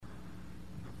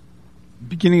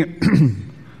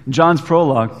Beginning John's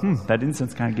prologue, that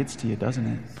incense kind of gets to you, doesn't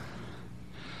it?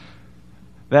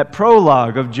 That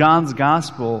prologue of John's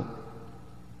gospel,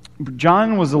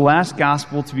 John was the last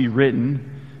gospel to be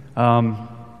written.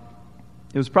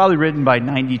 It was probably written by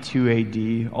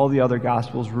 92 AD. All the other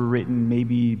gospels were written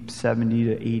maybe 70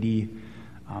 to 80.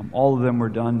 All of them were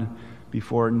done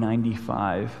before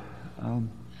 95.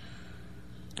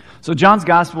 So John's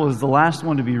gospel is the last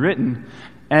one to be written.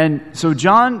 And so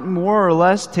John more or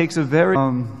less takes a very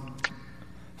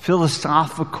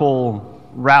philosophical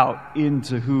route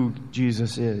into who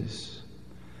Jesus is.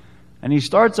 And he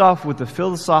starts off with a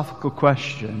philosophical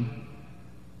question: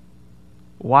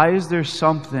 why is there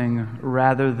something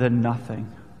rather than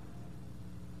nothing?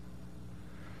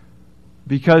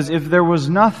 Because if there was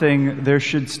nothing, there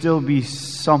should still be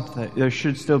something. There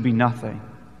should still be nothing.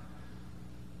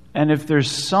 And if there's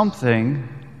something,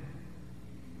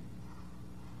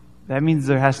 that means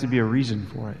there has to be a reason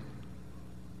for it.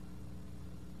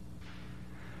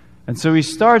 And so he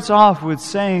starts off with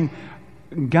saying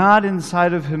God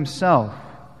inside of himself.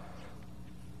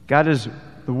 God is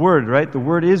the Word, right? The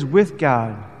Word is with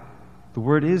God. The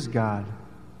Word is God.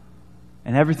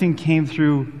 And everything came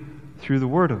through the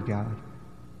Word of God.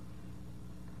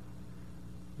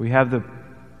 We have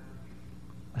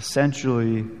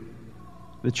essentially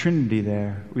the Trinity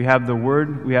there. We have the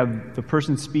Word, we have the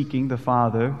person speaking, the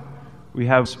Father, we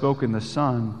have spoken, the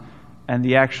Son, and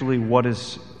what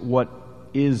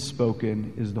is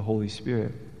spoken is the Holy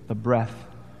Spirit. The breath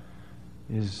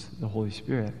is the Holy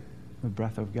Spirit, the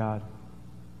breath of God.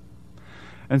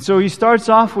 And so he starts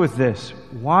off with this: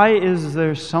 why is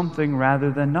there something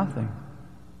rather than nothing?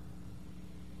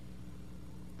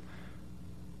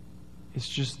 It's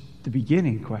just the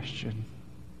beginning question.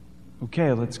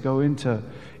 Okay, let's go into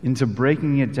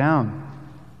breaking it down.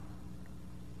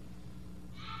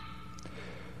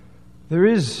 There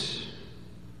is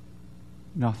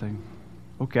nothing.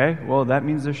 Okay, well, that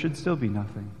means there should still be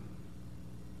nothing.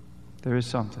 There is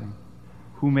something.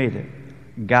 Who made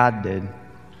it? God did.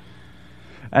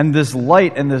 And this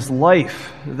light and this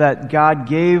life that God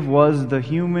gave was the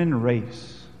human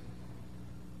race.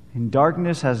 And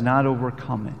darkness has not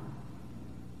overcome it.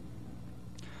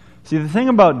 See, the thing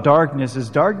about darkness is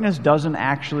darkness doesn't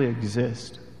actually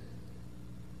exist.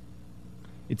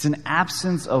 It's an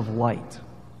absence of light.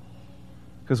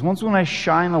 Because when I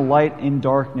shine a light in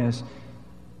darkness,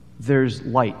 there's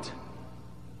light.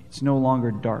 It's no longer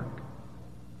dark.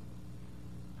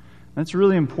 That's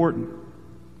really important.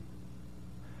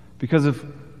 Because if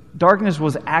darkness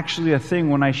was actually a thing,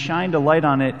 when I shined a light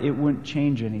on it, it wouldn't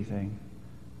change anything.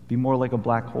 It'd be more like a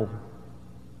black hole.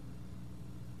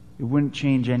 It wouldn't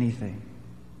change anything.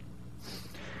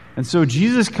 And so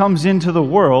Jesus comes into the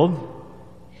world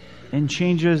and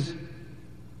changes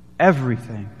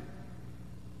everything.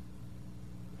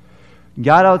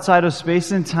 God, outside of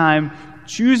space and time,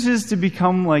 chooses to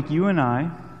become like you and I.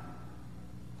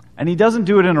 And he doesn't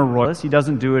do it in a Royalist. He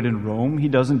doesn't do it in Rome. He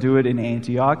doesn't do it in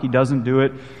Antioch. He doesn't do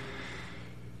it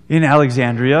in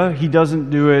Alexandria. He doesn't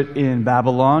do it in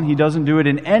Babylon. He doesn't do it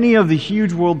in any of the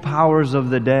huge world powers of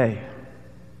the day.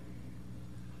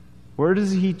 Where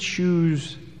does he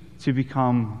choose to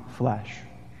become flesh?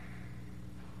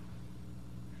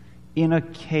 In a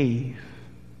cave.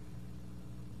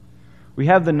 We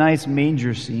have the nice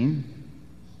manger scene.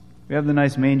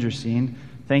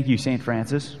 Thank you, St.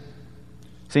 Francis.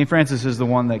 St. Francis is the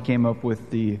one that came up with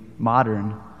the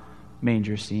modern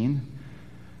manger scene.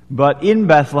 But in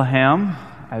Bethlehem,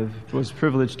 I was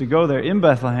privileged to go there. In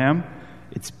Bethlehem,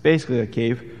 it's basically a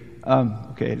cave.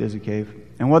 It is a cave.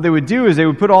 And what they would do is they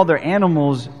would put all their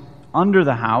animals under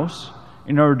the house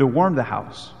in order to warm the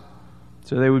house.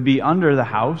 So they would be under the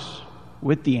house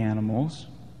with the animals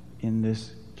in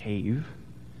this cave.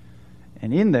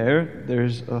 And in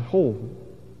there's a hole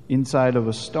inside of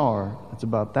a star that's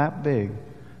about that big.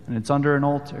 And it's under an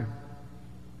altar.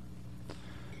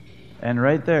 And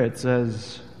right there it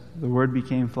says, the Word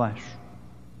became flesh.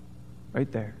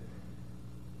 Right there.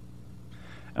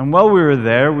 And while we were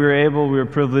there, we were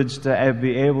privileged to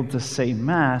be able to say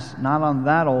Mass, not on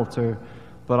that altar,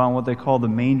 but on what they call the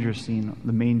manger scene,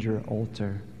 the manger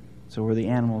altar. So where the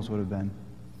animals would have been.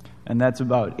 And that's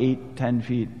about 8-10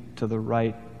 feet to the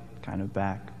right, kind of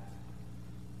back.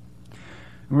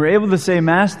 And we were able to say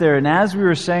Mass there, and as we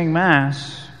were saying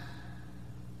Mass,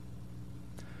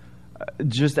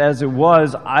 just as it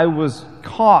was, I was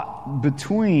caught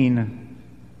between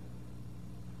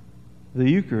the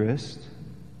Eucharist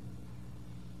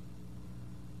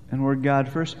and where God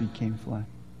first became flesh.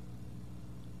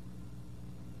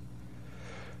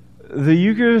 The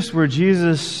Eucharist where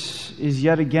Jesus is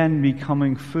yet again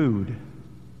becoming food.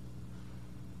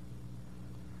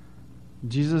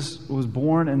 Jesus was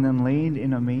born and then laid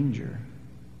in a manger,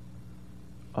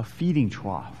 a feeding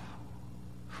trough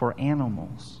for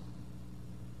animals.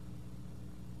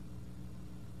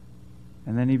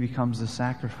 And then he becomes the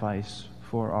sacrifice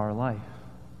for our life,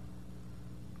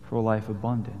 for a life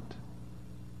abundant.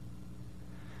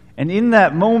 And in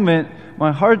that moment,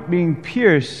 my heart being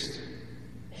pierced,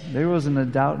 there wasn't a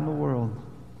doubt in the world.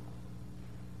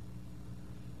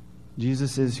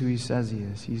 Jesus is who he says he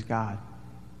is. He's God.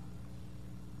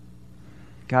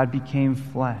 God became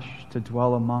flesh to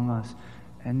dwell among us,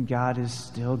 and God is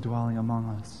still dwelling among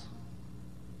us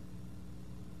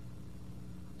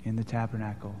in the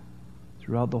tabernacle,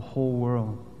 throughout the whole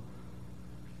world,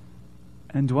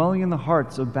 and dwelling in the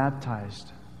hearts of the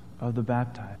baptized.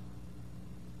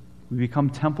 We become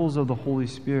temples of the Holy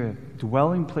Spirit,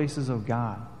 dwelling places of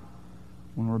God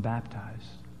when we're baptized.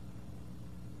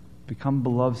 Become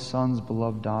beloved sons,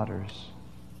 beloved daughters,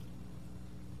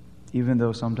 even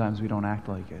though sometimes we don't act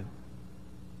like it.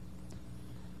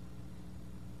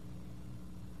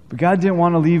 But God didn't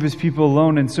want to leave his people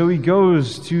alone, and so he's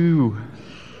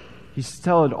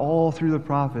told all through the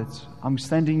prophets, I'm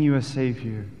sending you a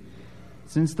Savior.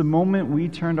 Since the moment we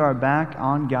turned our back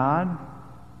on God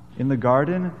in the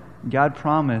garden, God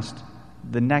promised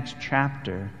the next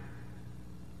chapter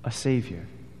a Savior,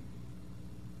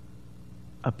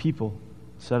 a people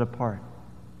set apart.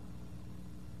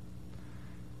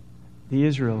 The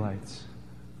Israelites,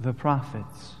 the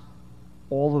prophets,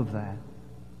 all of that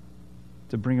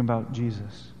to bring about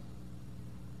Jesus,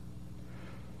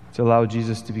 to allow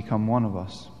Jesus to become one of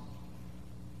us.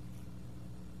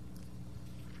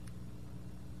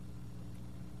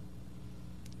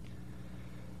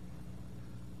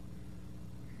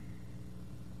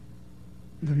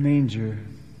 The manger,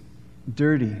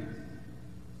 dirty,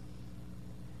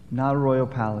 not a royal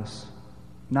palace,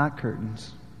 not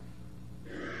curtains.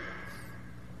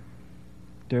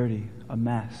 Dirty, a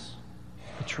mess,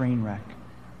 a train wreck.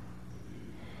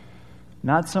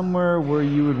 Not somewhere where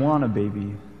you would want a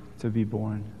baby to be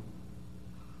born.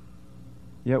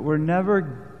 Yet we're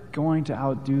never going to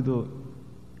outdo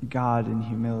the God in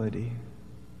humility.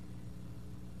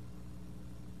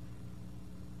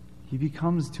 He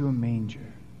becomes to a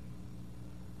manger.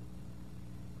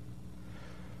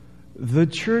 The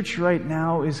church right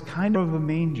now is kind of a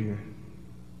manger.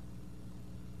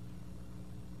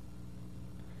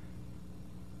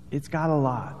 It's got a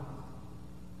lot.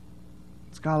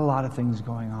 It's got a lot of things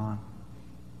going on.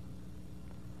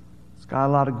 It's got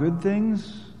a lot of good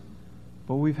things,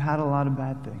 but we've had a lot of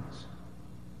bad things.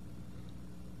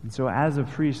 And so as a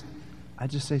priest, I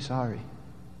just say sorry.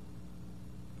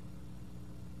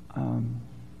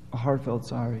 A heartfelt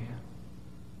sorry.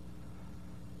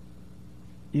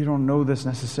 You don't know this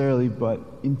necessarily, but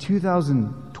in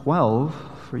 2012,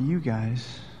 for you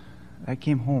guys, I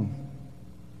came home.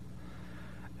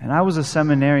 And I was a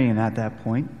seminarian at that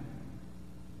point.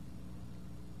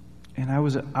 And I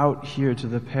was out here to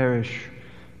the parish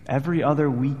every other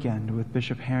weekend with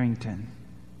Bishop Harrington.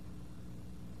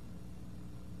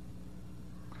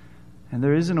 And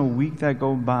there isn't a week that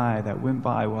went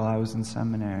by while I was in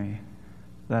seminary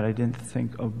that I didn't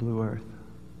think of Blue Earth.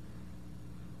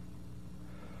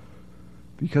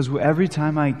 Because every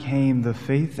time I came, the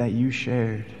faith that you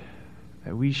shared,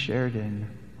 that we shared in,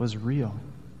 was real.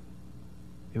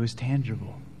 It was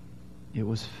tangible. It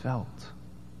was felt.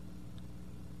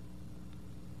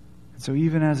 And so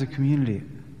even as a community,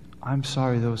 I'm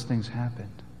sorry those things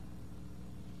happened.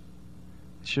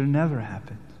 It should have never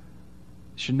happened.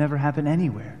 It should never happen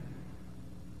anywhere,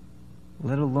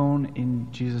 let alone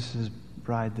in Jesus'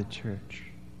 bride, the church.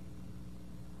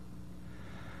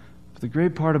 But the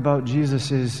great part about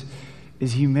Jesus is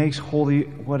he makes holy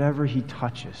whatever he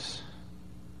touches.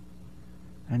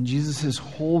 And Jesus'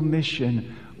 whole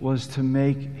mission was to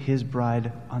make his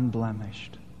bride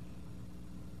unblemished,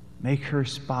 make her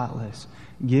spotless,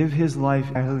 give his life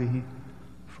entirely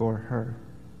for her.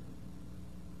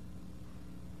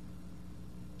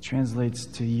 Translates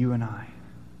to you and I.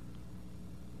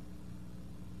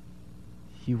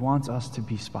 He wants us to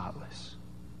be spotless.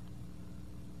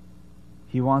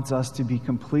 He wants us to be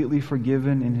completely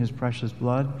forgiven in his precious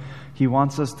blood. He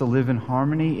wants us to live in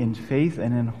harmony, in faith,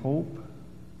 and in hope.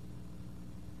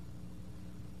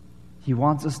 He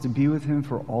wants us to be with him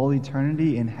for all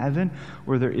eternity in heaven,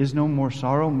 where there is no more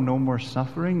sorrow, no more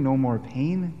suffering, no more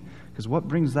pain. Because what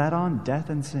brings that on?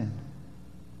 Death and sin.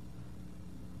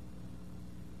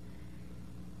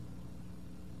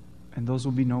 And those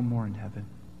will be no more in heaven.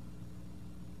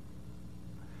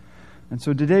 And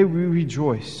so today we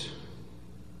rejoice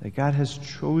that God has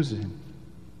chosen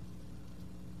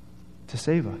to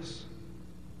save us.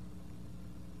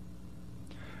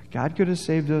 God could have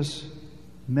saved us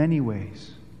many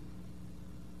ways.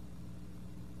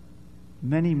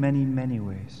 Many, many, many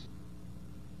ways.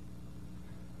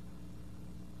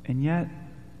 And yet,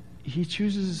 He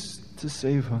chooses to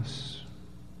save us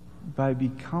by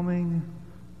becoming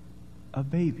a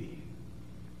baby,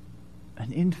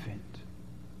 an infant.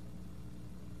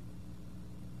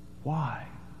 Why?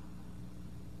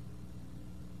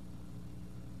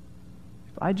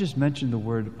 If I just mentioned the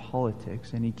word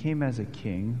politics and He came as a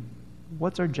king,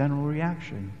 what's our general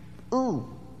reaction? Ooh.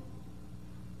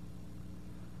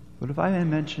 But if I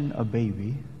mention a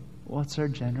baby, what's our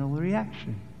general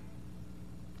reaction?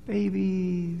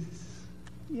 Babies.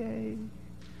 Yay.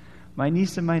 My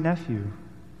niece and my nephew.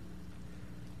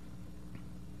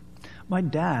 My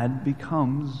dad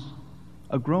becomes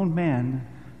a grown man,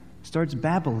 starts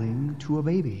babbling to a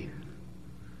baby,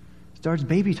 starts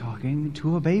baby talking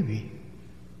to a baby,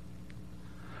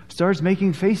 starts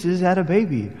making faces at a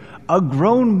baby. A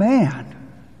grown man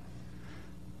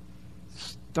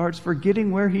starts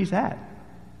forgetting where he's at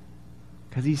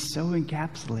because he's so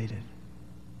encapsulated.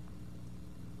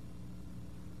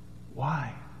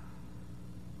 Why?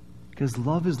 Because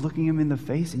love is looking him in the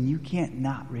face and you can't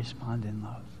not respond in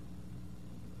love.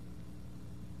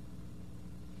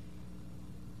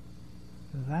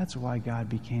 That's why God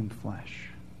became flesh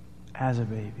as a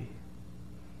baby.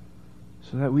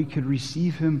 So that we could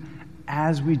receive Him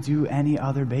as we do any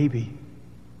other baby.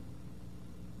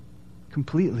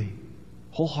 Completely,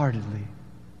 wholeheartedly.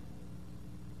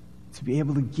 To be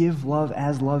able to give love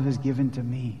as love is given to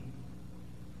me.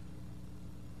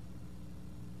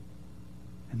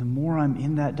 And the more I'm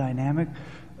in that dynamic,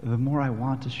 the more I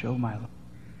want to show my love.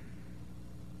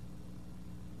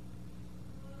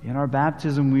 In our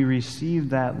baptism, we receive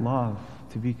that love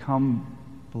to become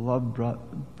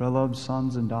beloved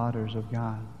sons and daughters of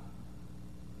God.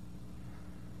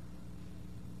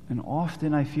 And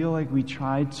often I feel like we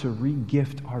try to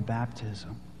re-gift our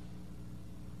baptism.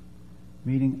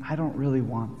 Meaning, I don't really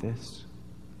want this.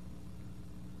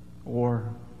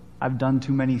 Or, I've done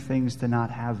too many things to not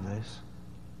have this.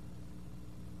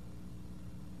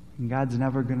 And God's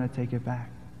never going to take it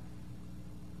back.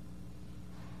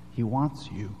 He wants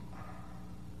you.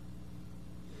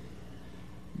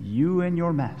 You and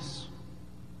your mess.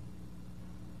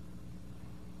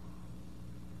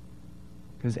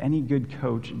 Because any good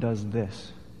coach does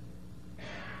this.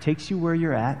 Takes you where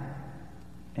you're at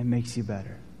and makes you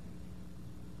better.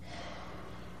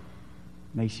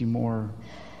 Makes you more,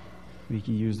 we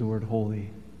can use the word holy.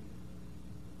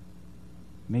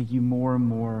 Make you more and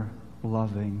more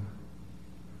loving.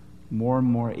 More and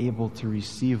more able to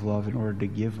receive love in order to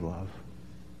give love.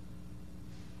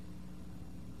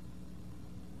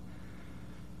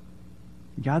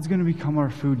 God's going to become our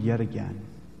food yet again.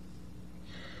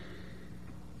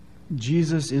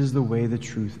 Jesus is the way, the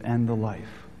truth, and the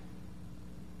life.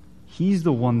 He's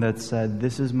the one that said,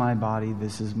 "This is my body,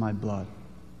 this is my blood."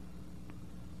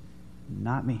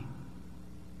 Not me.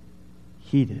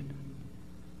 He did.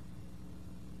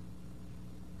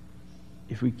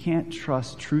 If we can't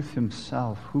trust truth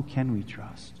Himself, who can we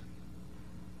trust?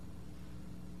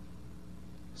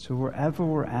 So wherever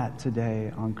we're at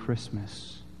today on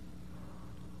Christmas,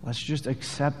 let's just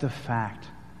accept the fact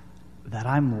that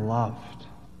I'm loved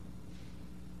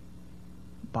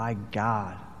by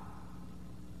God,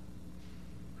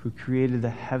 who created the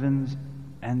heavens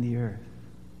and the earth.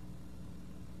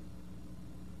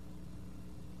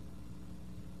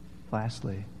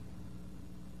 Lastly,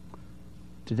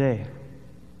 today,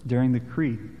 during the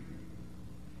creed,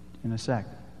 in a sec,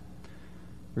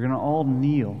 we're going to all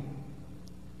kneel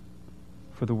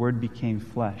for the Word became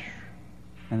flesh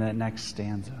and that next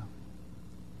stanza.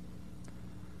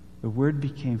 The Word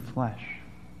became flesh.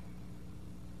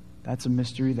 That's a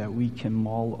mystery that we can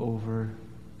mull over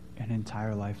an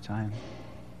entire lifetime.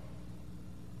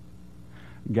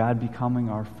 God becoming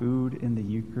our food in the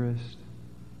Eucharist.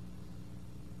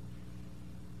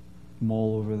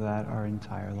 Mull over that our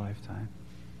entire lifetime.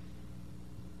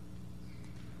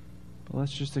 But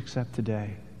let's just accept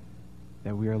today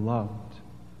that we are loved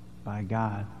by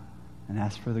God and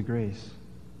ask for the grace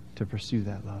to pursue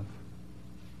that love.